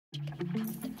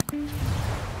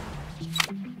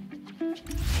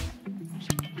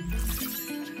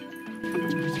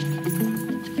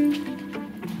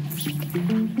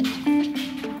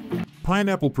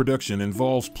Pineapple production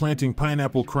involves planting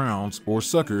pineapple crowns or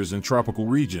suckers in tropical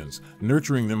regions,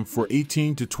 nurturing them for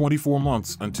 18 to 24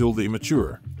 months until they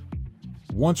mature.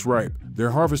 Once ripe,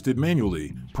 they're harvested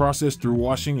manually, processed through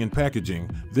washing and packaging,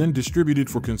 then distributed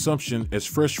for consumption as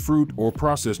fresh fruit or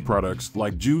processed products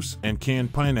like juice and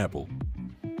canned pineapple.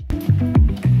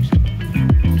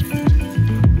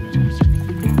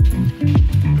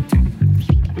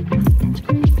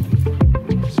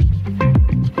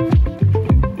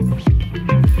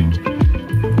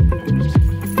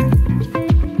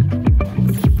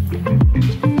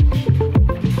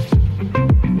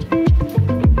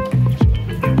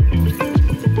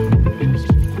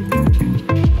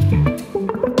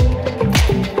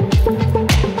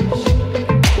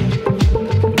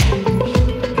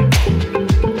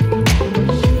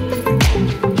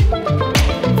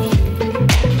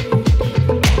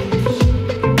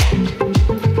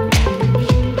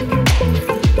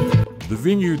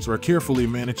 Vineyards are carefully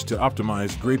managed to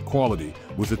optimize grape quality,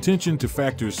 with attention to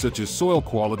factors such as soil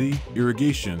quality,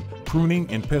 irrigation, pruning,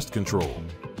 and pest control.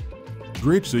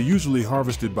 Grapes are usually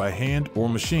harvested by hand or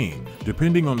machine,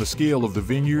 depending on the scale of the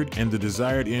vineyard and the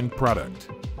desired end product.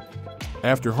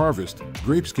 After harvest,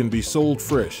 grapes can be sold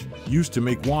fresh, used to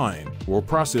make wine, or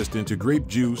processed into grape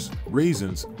juice,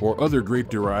 raisins, or other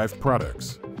grape-derived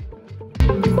products.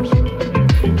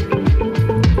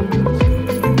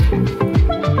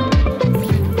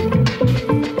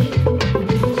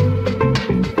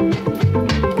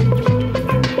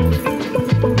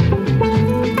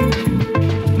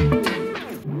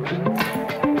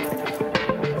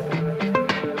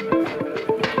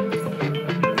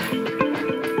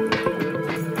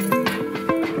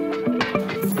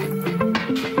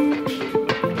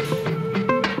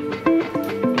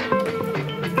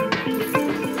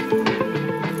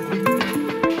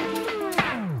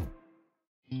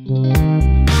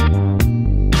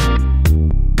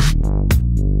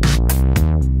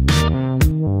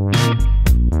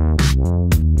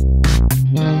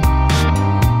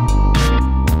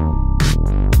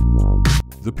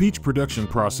 The peach production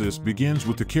process begins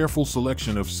with the careful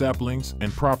selection of saplings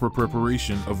and proper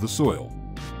preparation of the soil.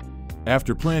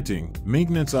 After planting,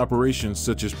 maintenance operations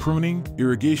such as pruning,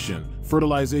 irrigation,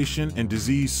 fertilization, and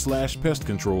disease/pest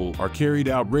control are carried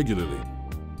out regularly.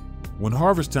 When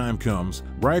harvest time comes,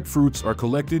 ripe fruits are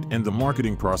collected and the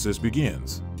marketing process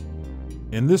begins.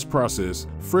 In this process,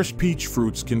 fresh peach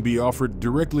fruits can be offered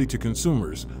directly to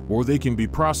consumers, or they can be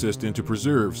processed into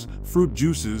preserves, fruit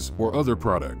juices, or other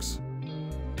products.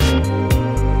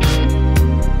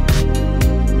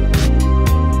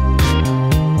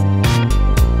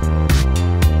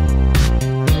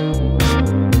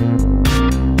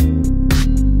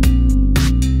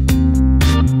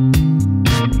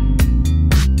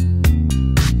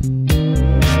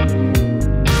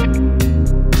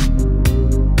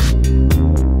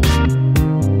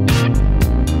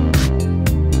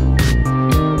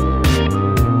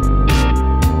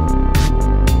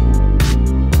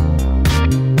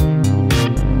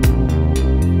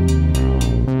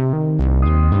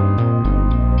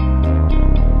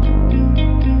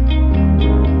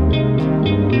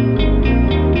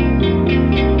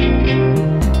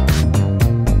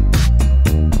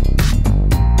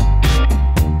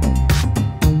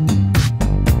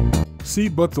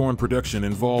 Seed buckthorn production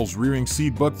involves rearing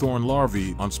seed buckthorn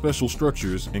larvae on special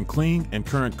structures in clean and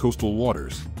current coastal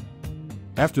waters.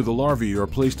 After the larvae are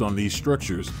placed on these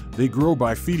structures, they grow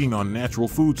by feeding on natural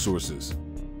food sources.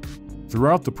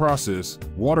 Throughout the process,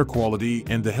 water quality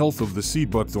and the health of the seed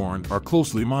buckthorn are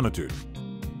closely monitored.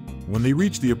 When they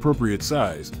reach the appropriate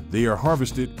size, they are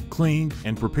harvested, cleaned,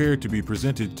 and prepared to be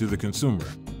presented to the consumer.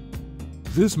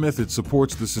 This method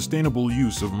supports the sustainable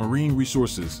use of marine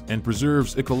resources and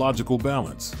preserves ecological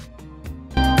balance.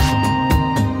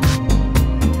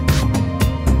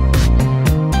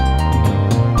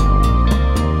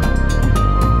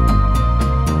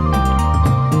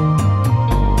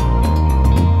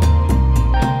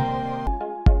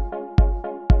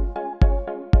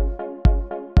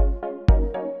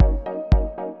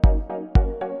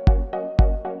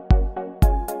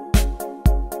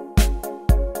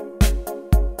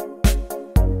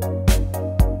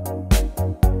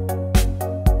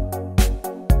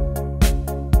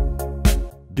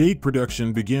 Date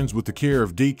production begins with the care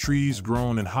of date trees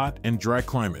grown in hot and dry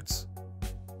climates.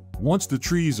 Once the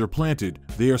trees are planted,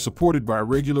 they are supported by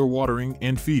regular watering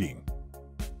and feeding.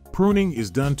 Pruning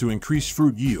is done to increase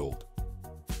fruit yield.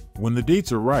 When the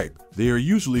dates are ripe, they are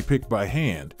usually picked by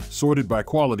hand, sorted by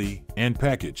quality, and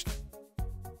packaged.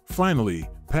 Finally,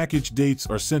 packaged dates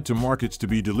are sent to markets to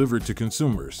be delivered to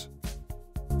consumers.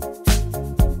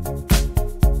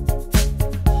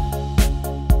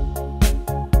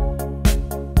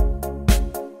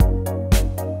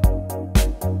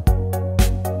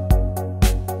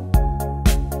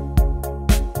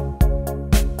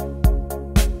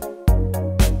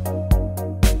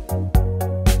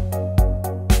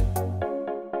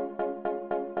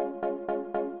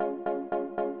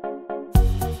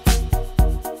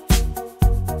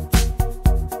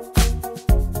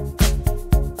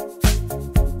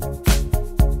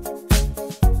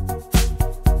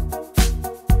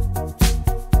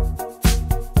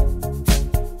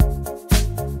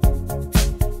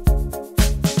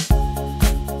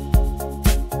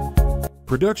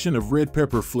 Production of red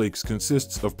pepper flakes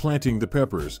consists of planting the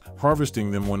peppers,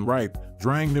 harvesting them when ripe,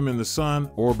 drying them in the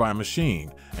sun or by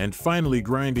machine, and finally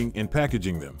grinding and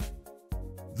packaging them.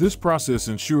 This process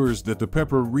ensures that the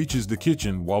pepper reaches the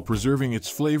kitchen while preserving its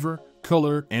flavor,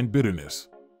 color, and bitterness.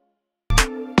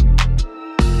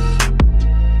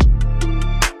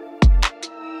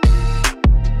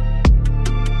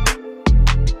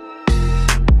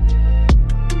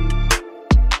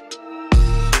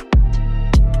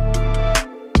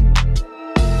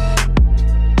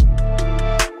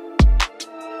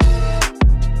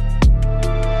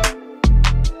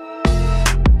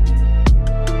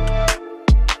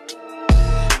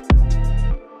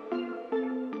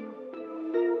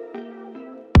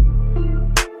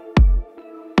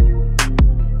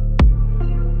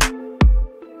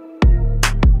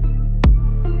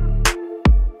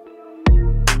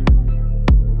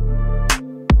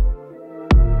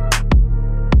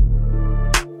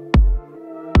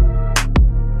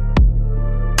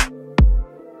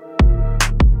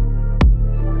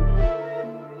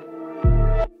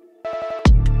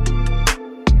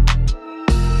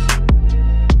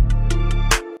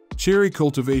 Cherry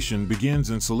cultivation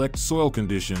begins in select soil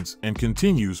conditions and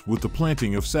continues with the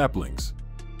planting of saplings.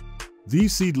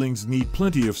 These seedlings need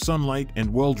plenty of sunlight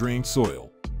and well-drained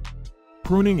soil.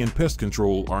 Pruning and pest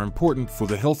control are important for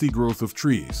the healthy growth of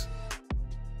trees.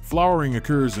 Flowering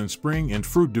occurs in spring and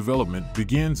fruit development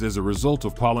begins as a result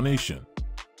of pollination.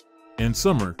 In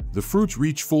summer, the fruits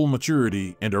reach full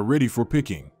maturity and are ready for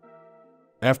picking.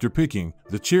 After picking,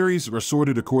 the cherries are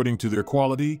sorted according to their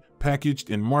quality,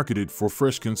 packaged and marketed for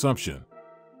fresh consumption.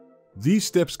 These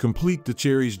steps complete the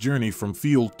cherry's journey from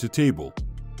field to table.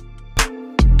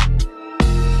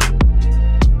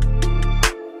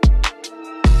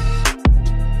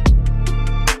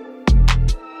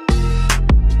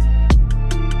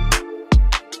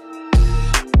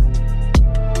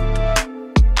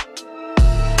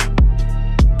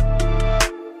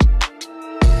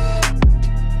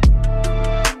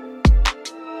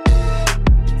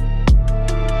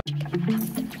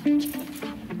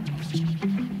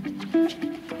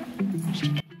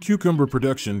 Cucumber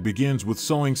production begins with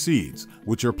sowing seeds,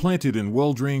 which are planted in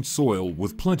well-drained soil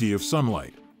with plenty of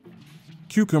sunlight.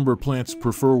 Cucumber plants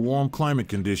prefer warm climate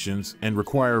conditions and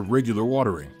require regular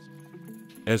watering.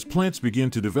 As plants begin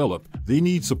to develop, they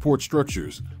need support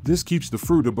structures. This keeps the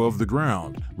fruit above the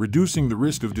ground, reducing the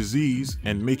risk of disease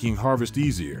and making harvest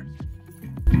easier.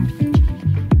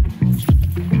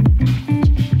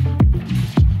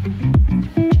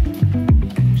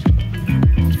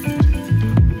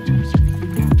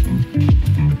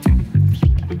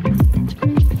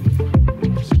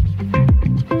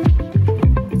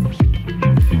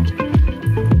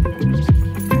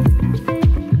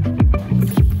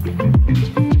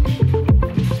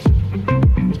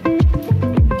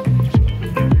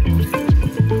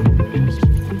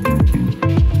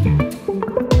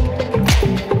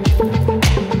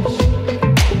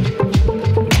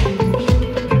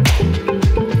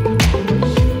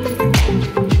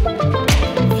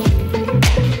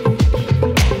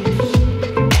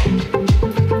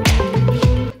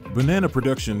 Banana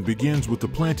production begins with the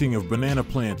planting of banana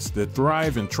plants that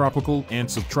thrive in tropical and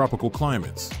subtropical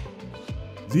climates.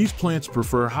 These plants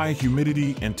prefer high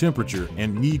humidity and temperature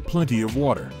and need plenty of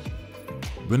water.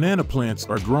 Banana plants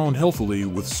are grown healthily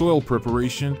with soil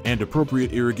preparation and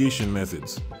appropriate irrigation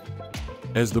methods.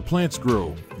 As the plants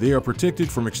grow, they are protected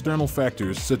from external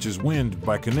factors such as wind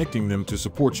by connecting them to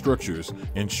support structures,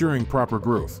 ensuring proper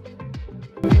growth.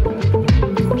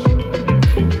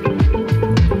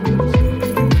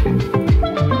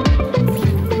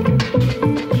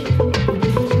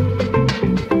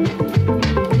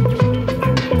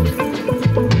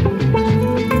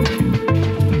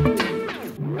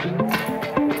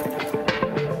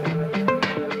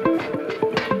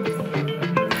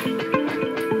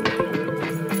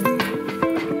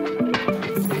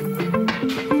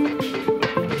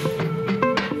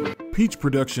 Peach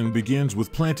production begins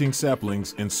with planting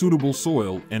saplings in suitable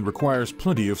soil and requires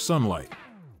plenty of sunlight.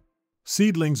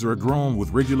 Seedlings are grown with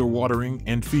regular watering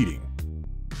and feeding.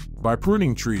 By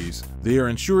pruning trees, they are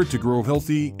ensured to grow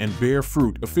healthy and bear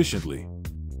fruit efficiently.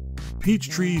 Peach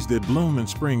trees that bloom in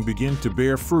spring begin to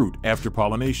bear fruit after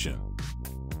pollination.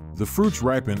 The fruits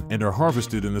ripen and are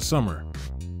harvested in the summer.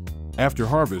 After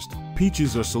harvest,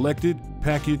 peaches are selected,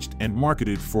 packaged, and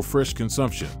marketed for fresh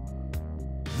consumption.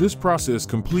 This process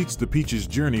completes the peach's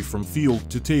journey from field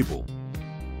to table.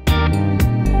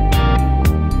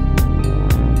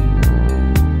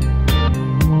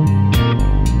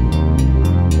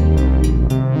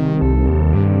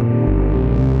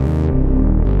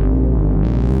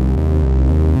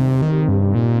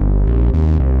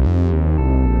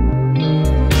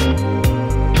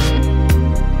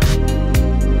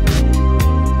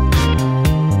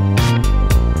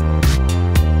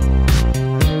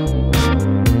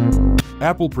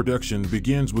 Apple production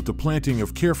begins with the planting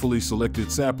of carefully selected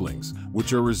saplings,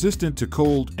 which are resistant to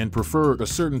cold and prefer a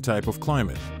certain type of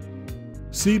climate.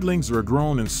 Seedlings are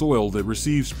grown in soil that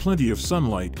receives plenty of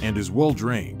sunlight and is well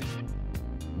drained.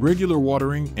 Regular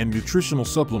watering and nutritional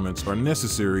supplements are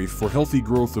necessary for healthy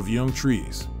growth of young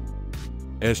trees.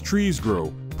 As trees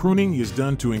grow, pruning is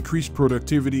done to increase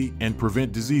productivity and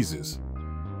prevent diseases.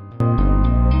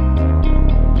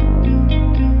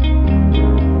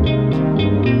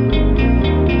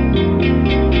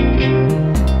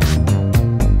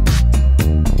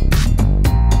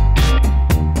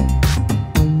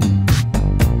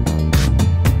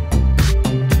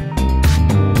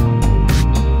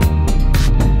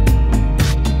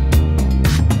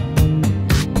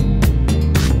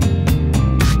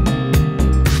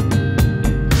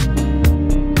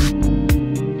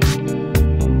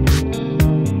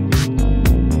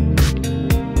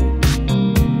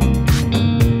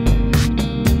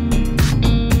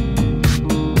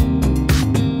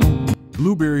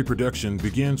 Blueberry production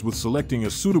begins with selecting a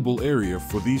suitable area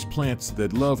for these plants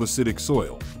that love acidic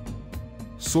soil.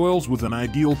 Soils with an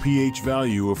ideal pH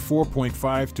value of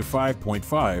 4.5 to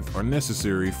 5.5 are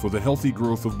necessary for the healthy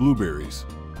growth of blueberries.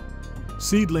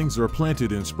 Seedlings are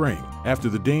planted in spring, after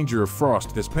the danger of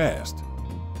frost has passed.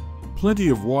 Plenty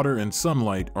of water and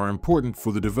sunlight are important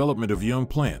for the development of young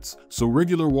plants, so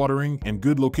regular watering and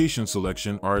good location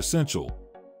selection are essential.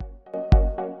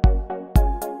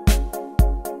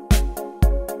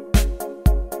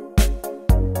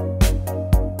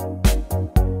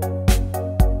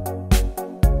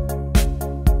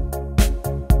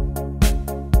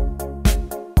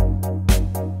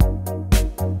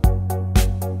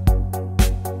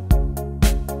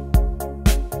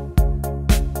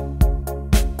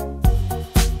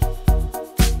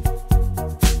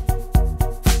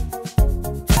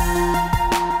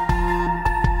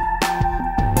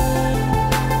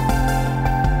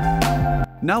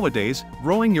 Nowadays,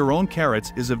 growing your own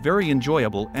carrots is a very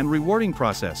enjoyable and rewarding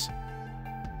process.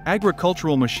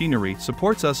 Agricultural machinery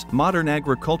supports us. Modern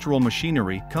agricultural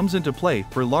machinery comes into play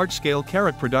for large-scale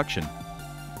carrot production.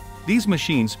 These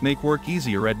machines make work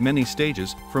easier at many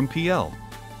stages, from PL.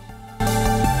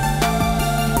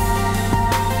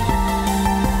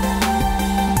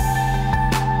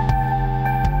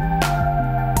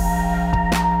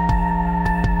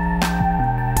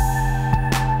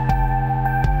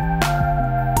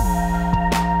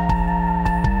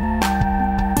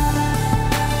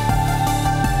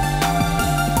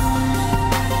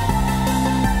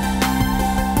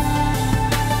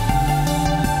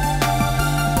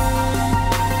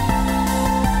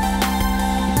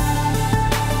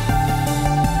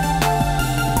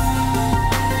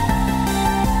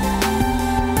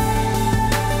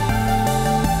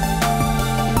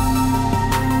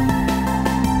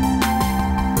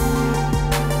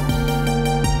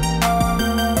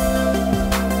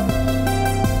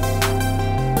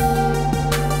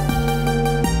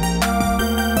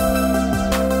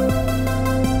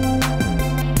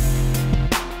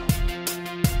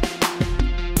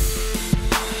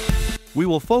 We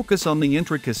will focus on the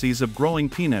intricacies of growing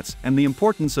peanuts and the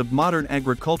importance of modern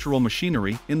agricultural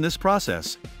machinery in this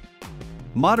process.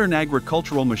 Modern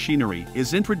agricultural machinery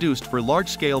is introduced for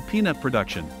large-scale peanut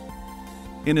production.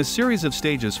 In a series of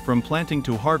stages from planting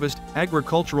to harvest,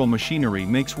 agricultural machinery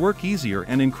makes work easier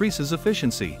and increases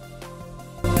efficiency.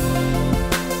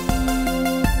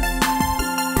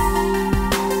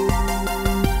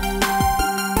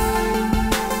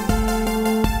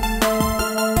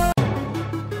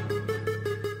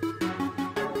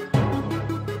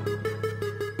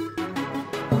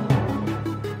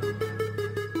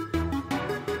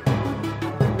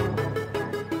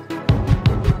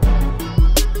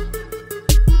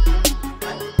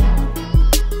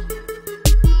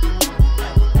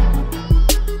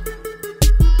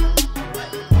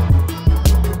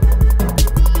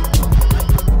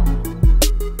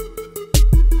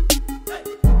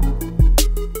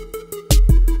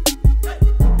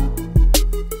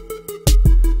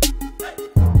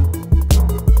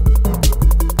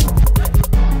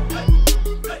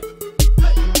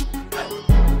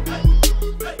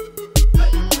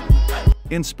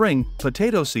 In spring,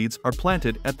 potato seeds are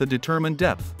planted at the determined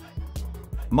depth.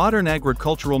 Modern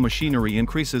agricultural machinery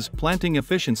increases planting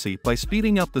efficiency by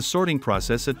speeding up the sorting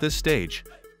process at this stage.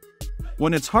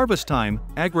 When it's harvest time,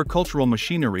 agricultural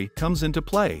machinery comes into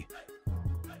play.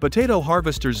 Potato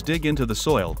harvesters dig into the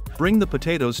soil, bring the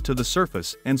potatoes to the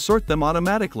surface, and sort them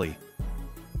automatically.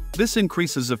 This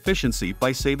increases efficiency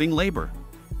by saving labor.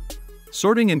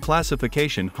 Sorting and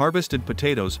classification: harvested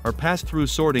potatoes are passed through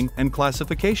sorting and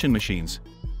classification machines.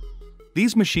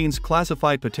 These machines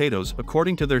classify potatoes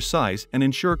according to their size and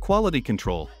ensure quality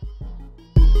control.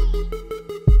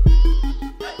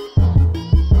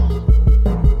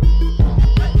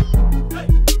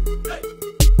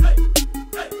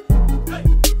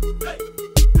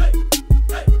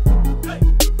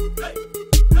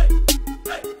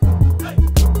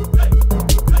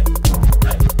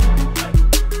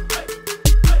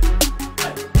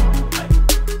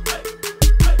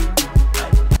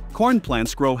 Corn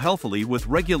plants grow healthily with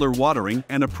regular watering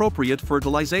and appropriate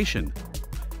fertilization.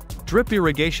 Drip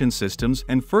irrigation systems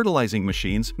and fertilizing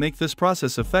machines make this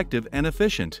process effective and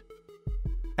efficient.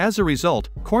 As a result,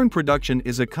 corn production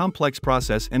is a complex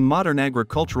process, and modern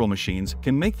agricultural machines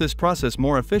can make this process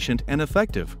more efficient and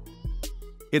effective.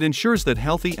 It ensures that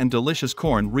healthy and delicious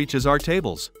corn reaches our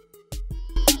tables.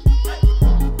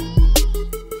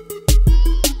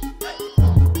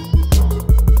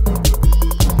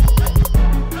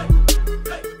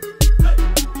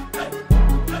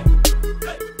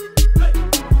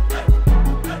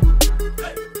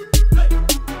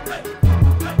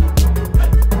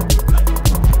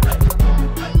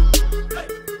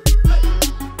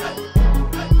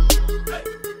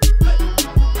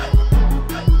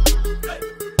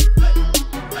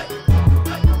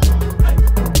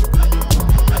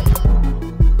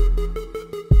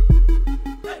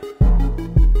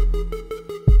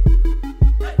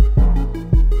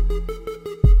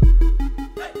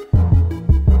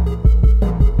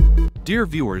 Dear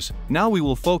viewers, now we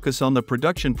will focus on the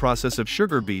production process of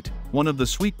sugar beet, one of the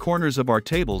sweet corners of our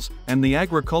tables, and the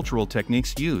agricultural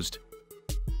techniques used.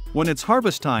 When it's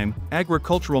harvest time,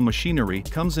 agricultural machinery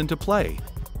comes into play.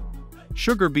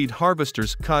 Sugar beet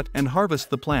harvesters cut and harvest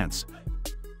the plants.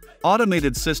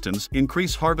 Automated systems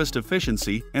increase harvest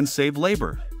efficiency and save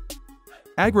labor.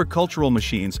 Agricultural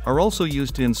machines are also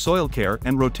used in soil care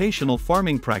and rotational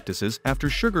farming practices after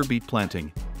sugar beet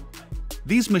planting.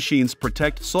 These machines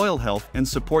protect soil health and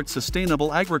support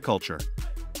sustainable agriculture.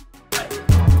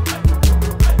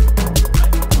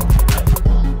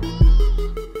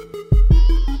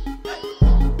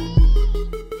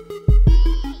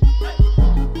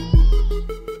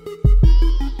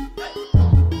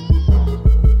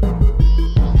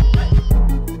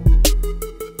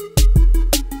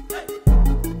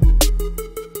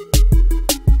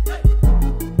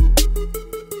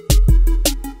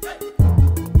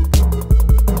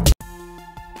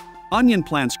 Onion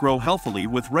plants grow healthily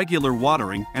with regular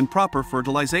watering and proper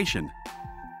fertilization.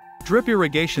 Drip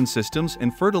irrigation systems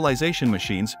and fertilization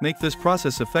machines make this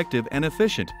process effective and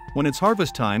efficient. When it's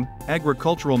harvest time,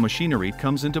 agricultural machinery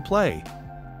comes into play.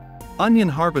 Onion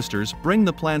harvesters bring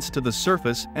the plants to the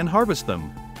surface and harvest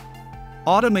them.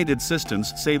 Automated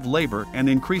systems save labor and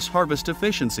increase harvest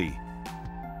efficiency.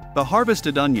 The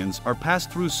harvested onions are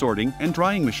passed through sorting and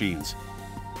drying machines.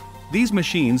 These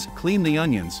machines clean the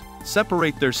onions,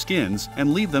 separate their skins,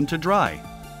 and leave them to dry.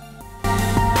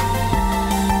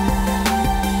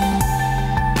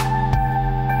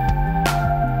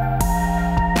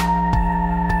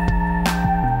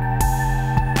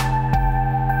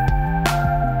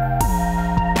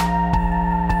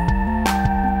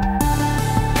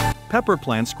 Pepper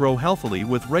plants grow healthily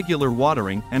with regular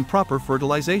watering and proper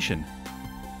fertilization.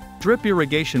 Drip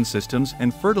irrigation systems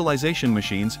and fertilization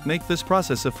machines make this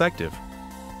process effective.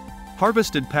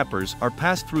 Harvested peppers are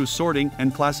passed through sorting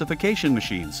and classification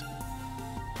machines.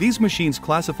 These machines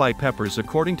classify peppers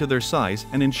according to their size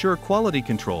and ensure quality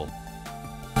control.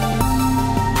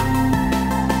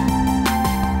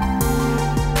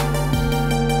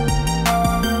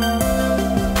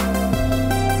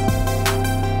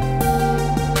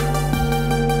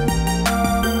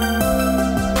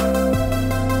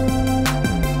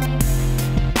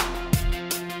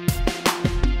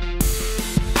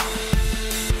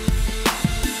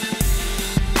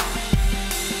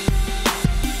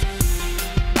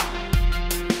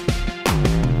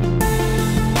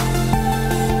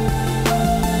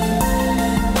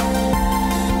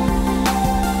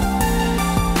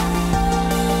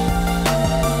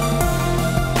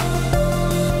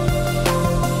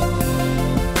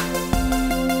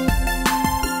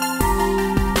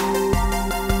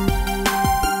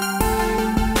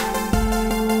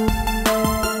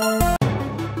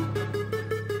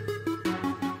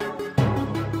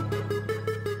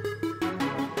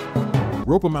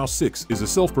 RopaMouse 6 is a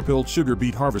self-propelled sugar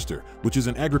beet harvester, which is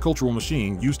an agricultural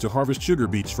machine used to harvest sugar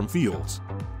beets from fields.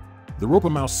 The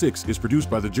RopaMouse 6 is produced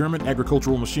by the German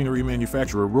agricultural machinery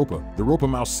manufacturer Ropa. The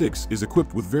RopaMouse 6 is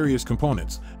equipped with various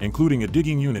components, including a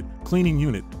digging unit, cleaning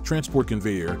unit, transport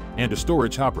conveyor, and a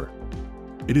storage hopper.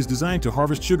 It is designed to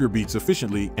harvest sugar beets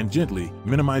efficiently and gently,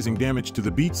 minimizing damage to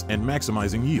the beets and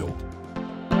maximizing yield.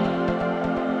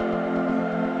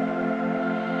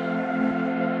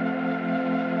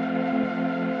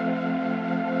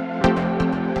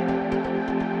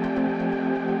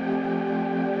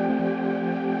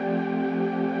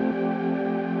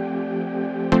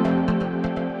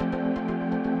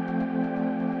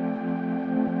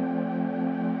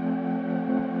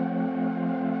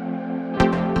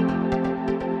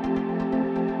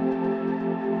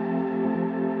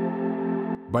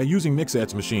 By using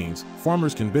Nexats machines,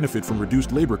 farmers can benefit from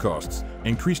reduced labor costs,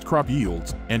 increased crop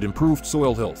yields, and improved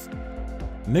soil health.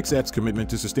 Nexats' commitment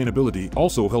to sustainability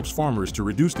also helps farmers to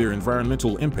reduce their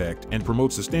environmental impact and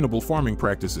promote sustainable farming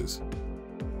practices.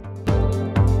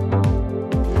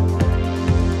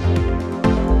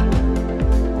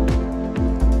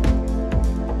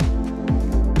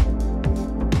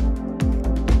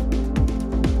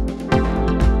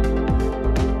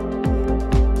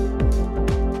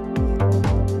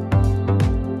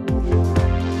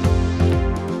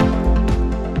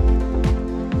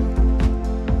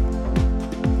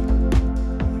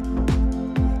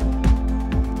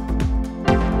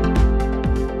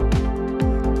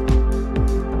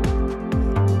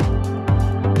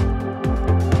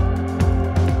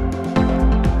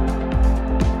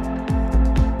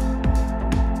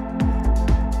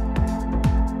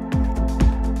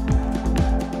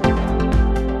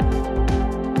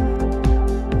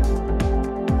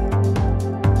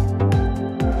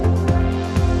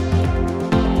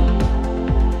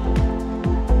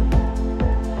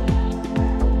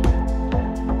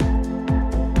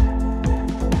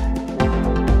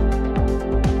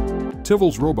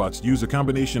 Tevl's robots use a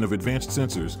combination of advanced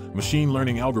sensors, machine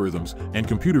learning algorithms, and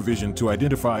computer vision to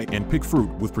identify and pick fruit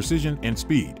with precision and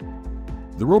speed.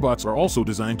 The robots are also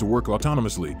designed to work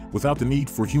autonomously without the need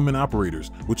for human operators,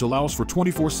 which allows for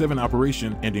 24/7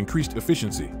 operation and increased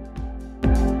efficiency.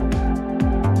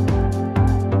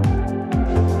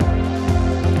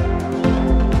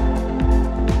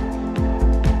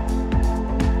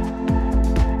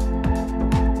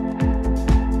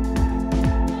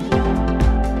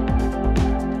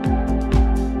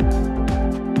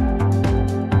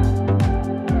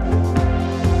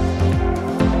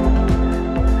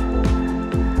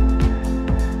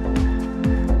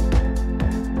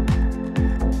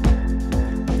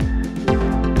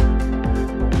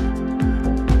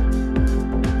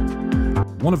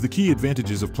 One of the key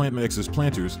advantages of PlantMax's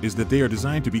planters is that they are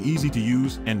designed to be easy to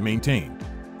use and maintain.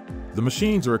 The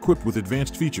machines are equipped with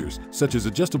advanced features, such as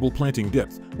adjustable planting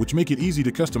depth, which make it easy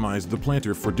to customize the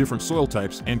planter for different soil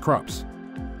types and crops.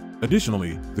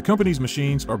 Additionally, the company's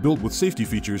machines are built with safety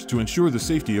features to ensure the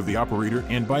safety of the operator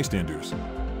and bystanders.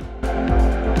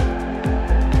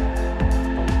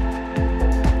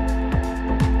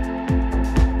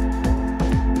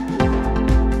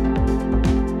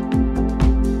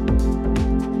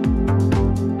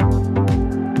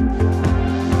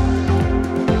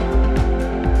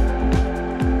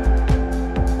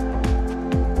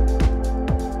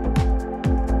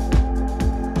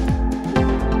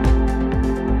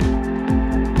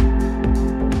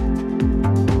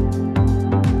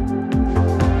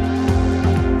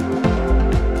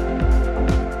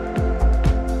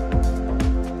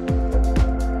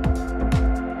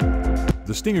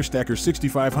 The Stinger Stacker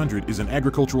 6500 is an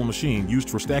agricultural machine used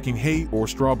for stacking hay or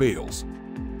straw bales.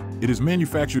 It is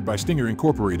manufactured by Stinger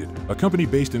Incorporated, a company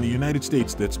based in the United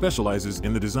States that specializes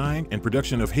in the design and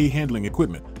production of hay handling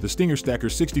equipment. The Stinger Stacker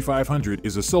 6500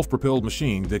 is a self-propelled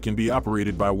machine that can be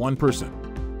operated by one person.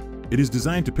 It is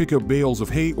designed to pick up bales of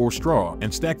hay or straw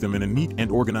and stack them in a neat and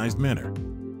organized manner.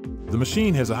 The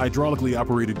machine has a hydraulically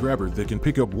operated grabber that can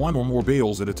pick up one or more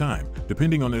bales at a time,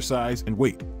 depending on their size and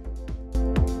weight.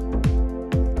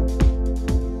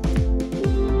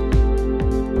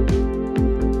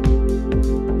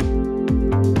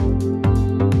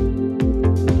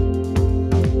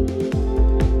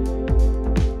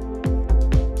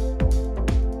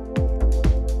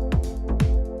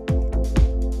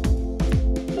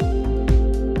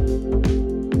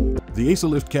 The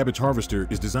AceLift cabbage harvester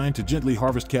is designed to gently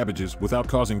harvest cabbages without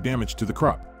causing damage to the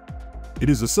crop. It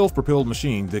is a self-propelled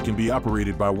machine that can be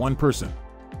operated by one person.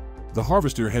 The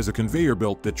harvester has a conveyor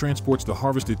belt that transports the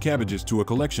harvested cabbages to a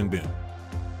collection bin.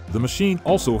 The machine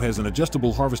also has an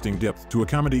adjustable harvesting depth to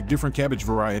accommodate different cabbage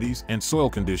varieties and soil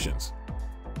conditions.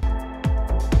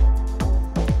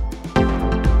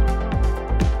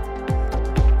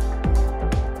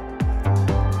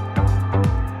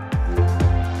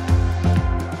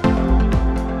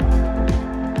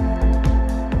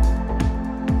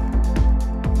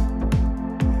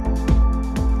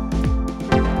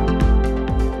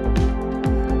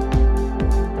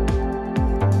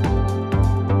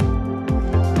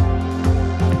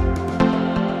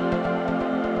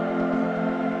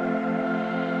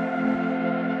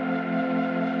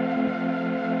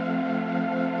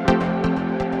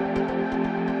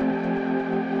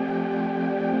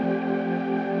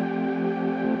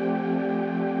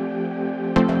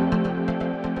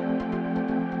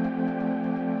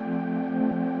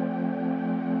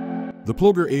 The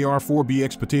Ploger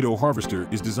AR4BX potato harvester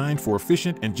is designed for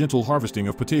efficient and gentle harvesting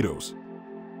of potatoes.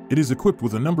 It is equipped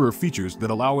with a number of features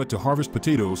that allow it to harvest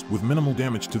potatoes with minimal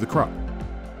damage to the crop.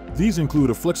 These include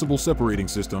a flexible separating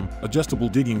system, adjustable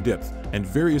digging depth, and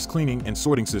various cleaning and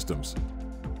sorting systems.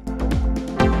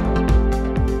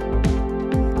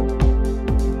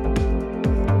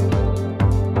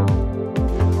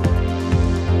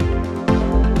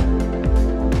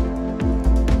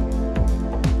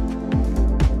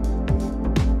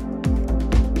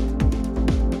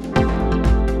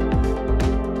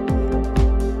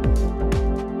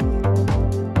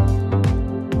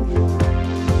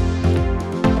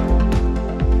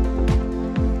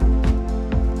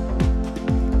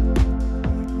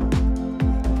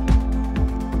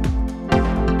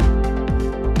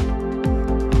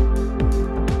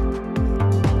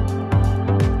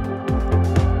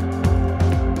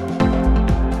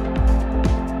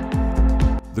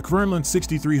 The Kverneland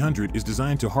 6300 is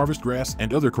designed to harvest grass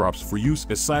and other crops for use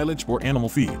as silage or animal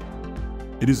feed.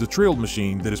 It is a trailed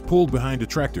machine that is pulled behind a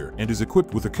tractor and is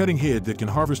equipped with a cutting head that can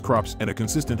harvest crops at a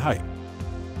consistent height.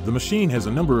 The machine has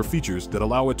a number of features that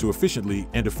allow it to efficiently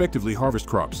and effectively harvest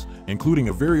crops, including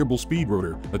a variable speed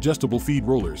rotor, adjustable feed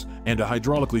rollers, and a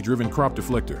hydraulically driven crop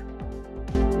deflector.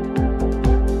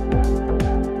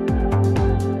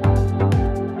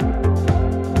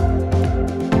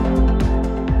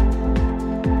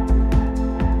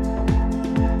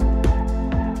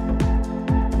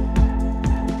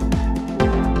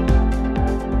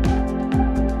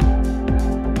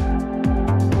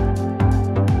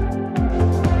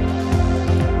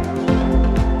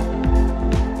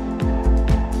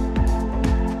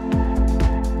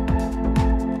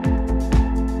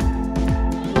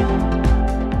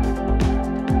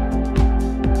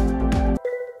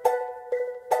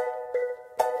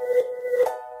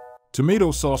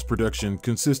 Tomato sauce production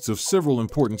consists of several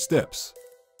important steps.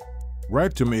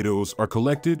 Ripe tomatoes are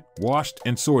collected, washed,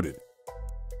 and sorted.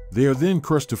 They are then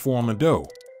crushed to form a dough.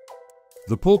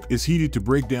 The pulp is heated to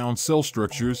break down cell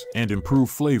structures and improve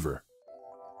flavor.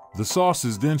 The sauce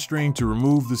is then strained to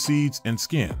remove the seeds and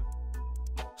skin.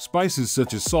 Spices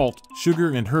such as salt,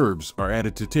 sugar, and herbs are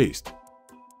added to taste.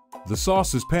 The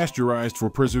sauce is pasteurized for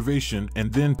preservation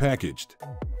and then packaged.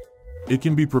 It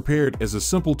can be prepared as a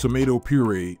simple tomato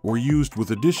puree or used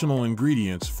with additional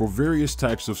ingredients for various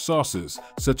types of sauces,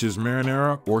 such as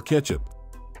marinara or ketchup.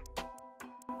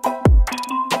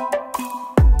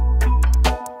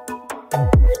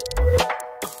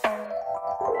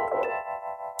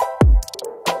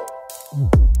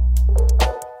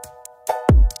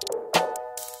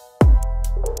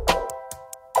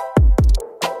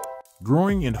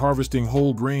 Growing and harvesting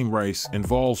whole grain rice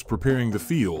involves preparing the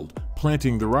field,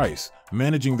 planting the rice,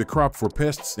 managing the crop for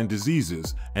pests and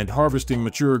diseases, and harvesting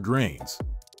mature grains.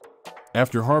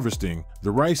 After harvesting, the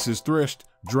rice is threshed,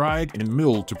 dried, and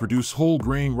milled to produce whole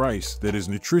grain rice that is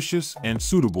nutritious and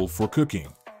suitable for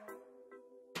cooking.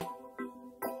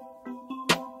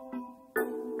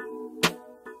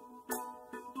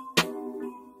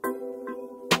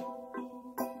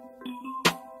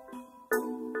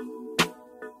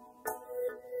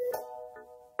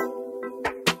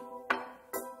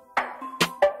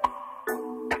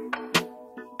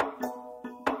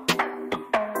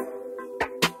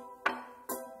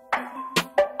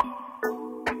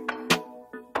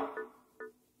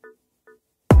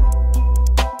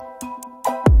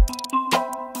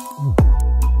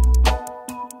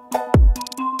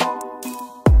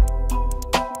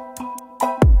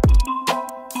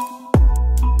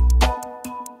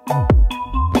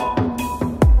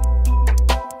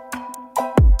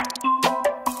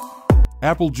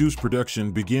 Apple juice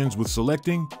production begins with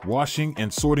selecting, washing,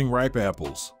 and sorting ripe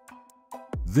apples.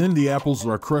 Then the apples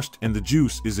are crushed and the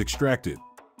juice is extracted.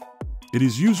 It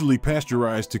is usually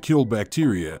pasteurized to kill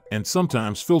bacteria and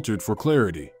sometimes filtered for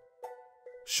clarity.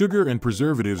 Sugar and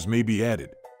preservatives may be added.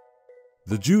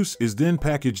 The juice is then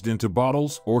packaged into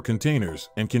bottles or containers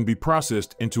and can be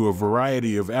processed into a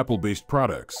variety of apple-based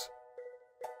products.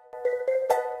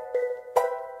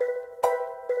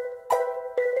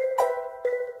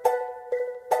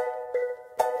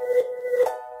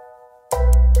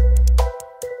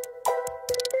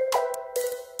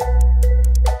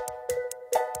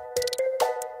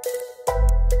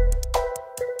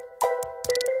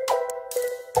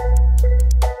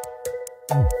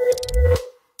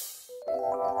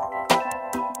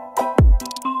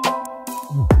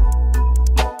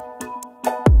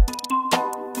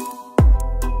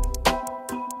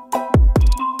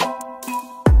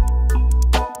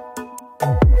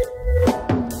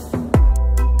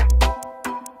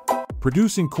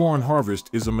 Producing corn harvest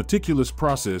is a meticulous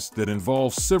process that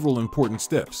involves several important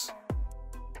steps.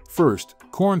 First,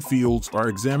 corn fields are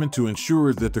examined to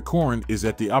ensure that the corn is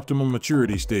at the optimum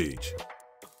maturity stage.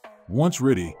 Once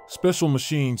ready, special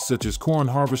machines such as corn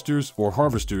harvesters or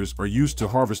harvesters are used to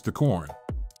harvest the corn.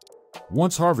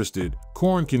 Once harvested,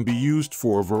 corn can be used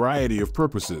for a variety of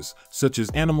purposes, such as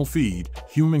animal feed,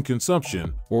 human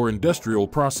consumption, or industrial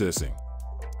processing.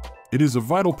 It is a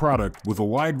vital product with a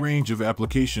wide range of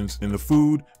applications in the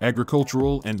food,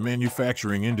 agricultural, and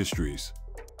manufacturing industries.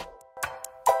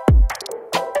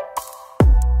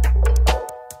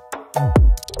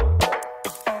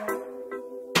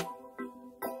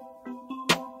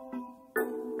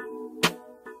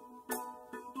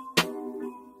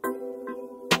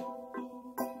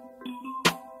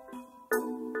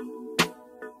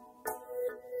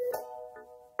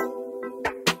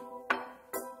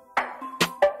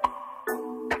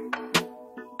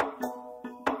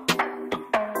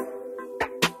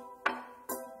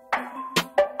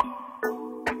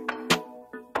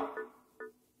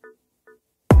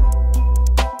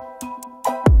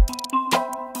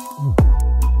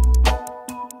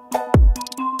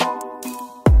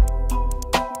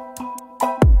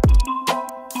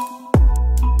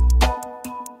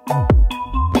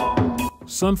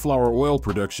 Sunflower oil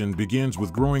production begins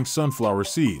with growing sunflower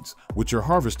seeds, which are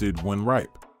harvested when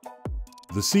ripe.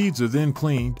 The seeds are then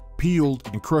cleaned, peeled,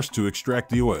 and crushed to extract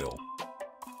the oil.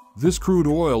 This crude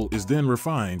oil is then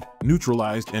refined,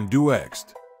 neutralized, and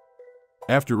dewaxed.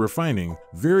 After refining,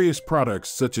 various products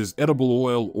such as edible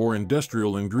oil or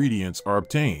industrial ingredients are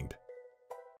obtained.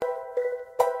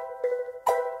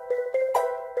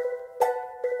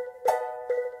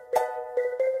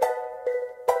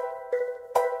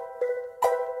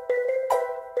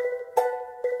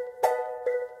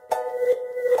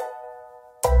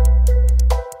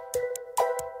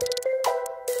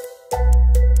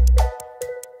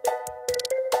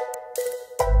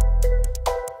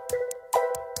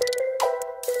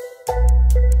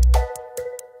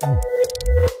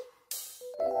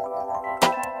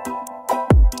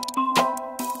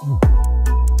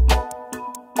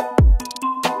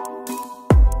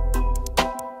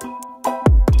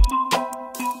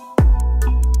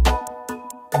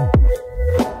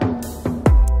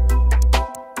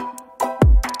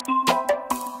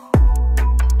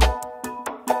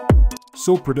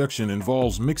 Soap production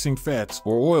involves mixing fats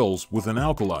or oils with an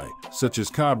alkali, such as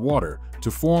cod water,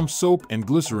 to form soap and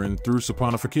glycerin through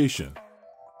saponification.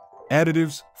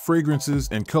 Additives, fragrances,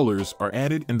 and colors are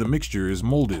added and the mixture is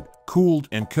molded, cooled,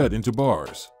 and cut into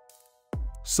bars.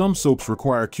 Some soaps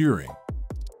require curing.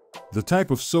 The type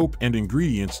of soap and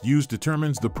ingredients used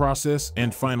determines the process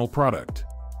and final product.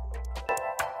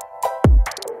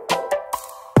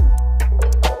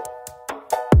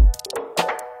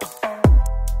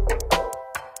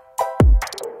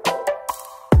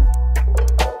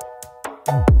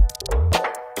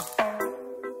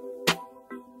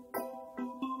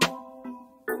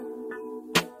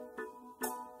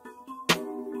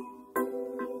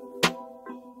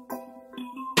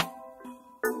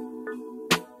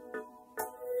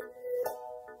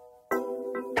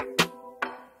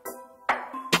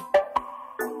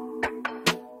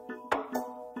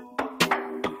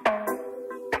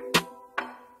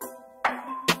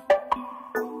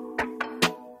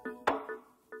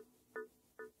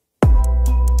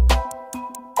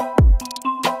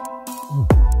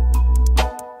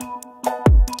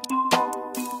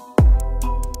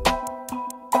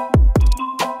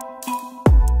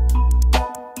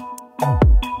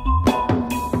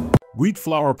 Wheat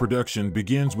flour production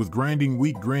begins with grinding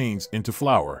wheat grains into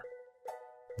flour.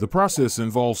 The process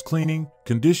involves cleaning,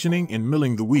 conditioning, and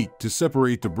milling the wheat to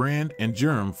separate the bran and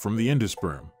germ from the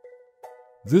endosperm.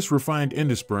 This refined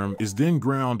endosperm is then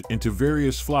ground into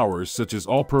various flours such as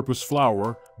all-purpose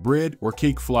flour, bread, or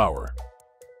cake flour.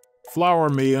 Flour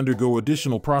may undergo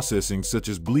additional processing such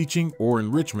as bleaching or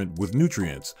enrichment with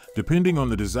nutrients, depending on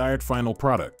the desired final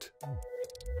product.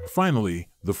 Finally,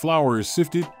 the flour is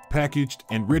sifted, packaged,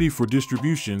 and ready for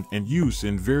distribution and use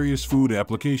in various food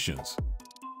applications.